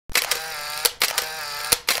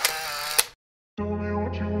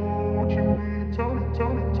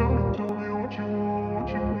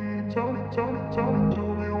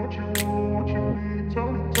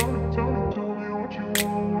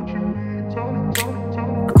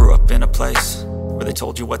place where they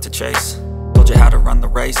told you what to chase, told you how to run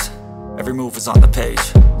the race. Every move was on the page,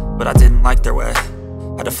 but I didn't like their way.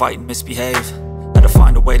 Had to fight and misbehave, had to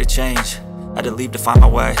find a way to change, had to leave to find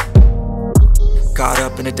my way. Caught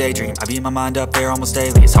up in a daydream, I beat my mind up there almost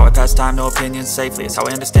daily. It's how I pass time, no opinions safely. It's how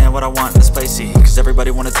I understand what I want in this place, see. Cause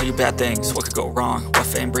everybody wanna tell you bad things, what could go wrong, what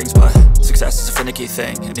fame brings. But success is a finicky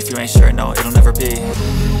thing, and if you ain't sure, no, it'll never be.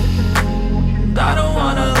 I don't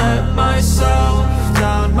wanna let myself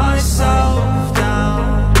down, myself down.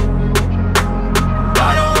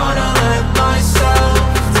 I don't wanna let myself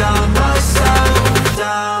down, myself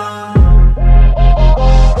down.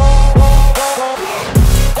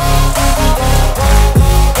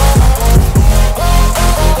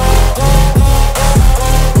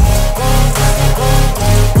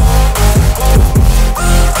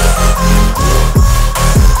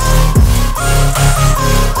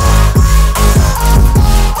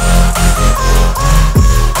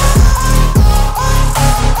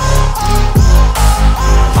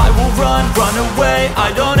 Run away, I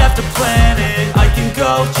don't have to plan it. I can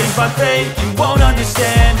go, change my fate, you won't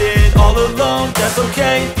understand it. All alone, that's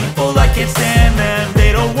okay, people I can't stand them.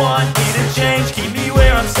 They don't want me to change, keep me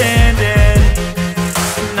where I'm standing.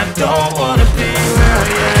 And I don't wanna be where I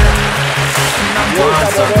am. And I want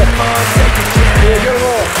something more, take a chance.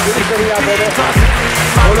 It could be possibly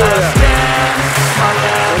my last dance, my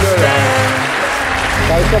last dance.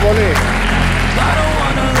 I don't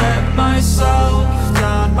wanna let myself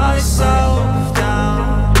down, myself down.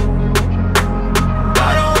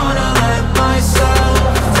 I don't wanna let myself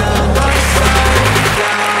down, myself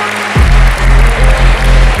down.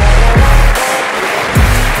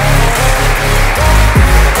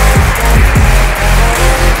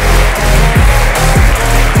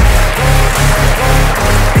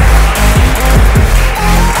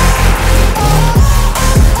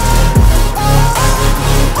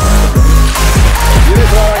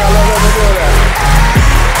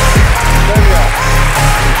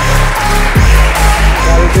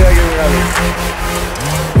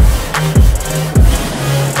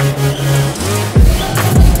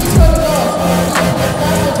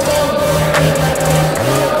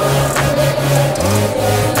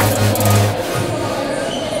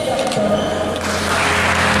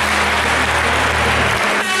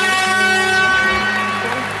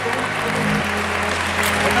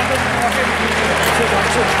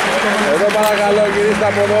 Εδώ παρακαλώ, γυρίστε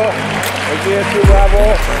από εδώ. Εκεί έτσι, μπράβο.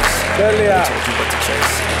 Τέλεια.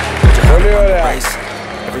 Πολύ ωραία.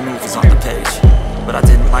 Every move was on the page, but I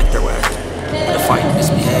didn't like their way. Had to fight and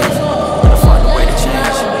misbehave, had to find a way to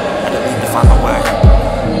change, had to leave to find my way.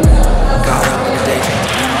 Got up in a daydream,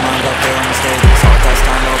 my mind up there on the stage. It's all past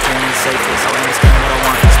time, no opinion safely. So I understand what I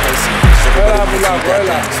want in space. Everybody wants to do bad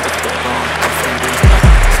things, what could go wrong, what fame brings.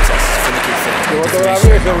 Success is a finicky thing. Και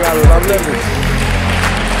φωτογραφίες το βγάλω, να βλέπεις.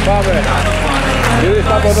 Πάμε.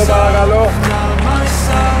 Γυρίστε από εδώ παρακαλώ.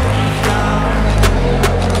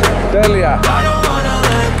 Τέλεια.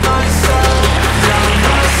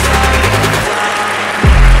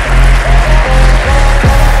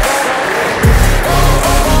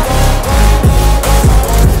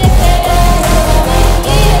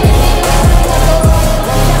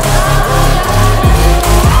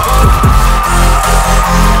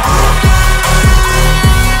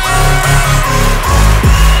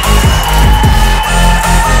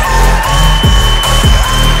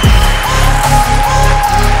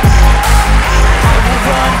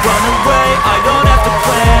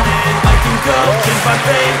 My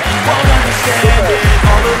fate, you won't understand it.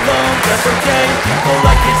 All alone, that's okay. People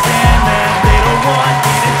I can't stand them. They don't want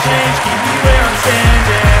me to change. Keep me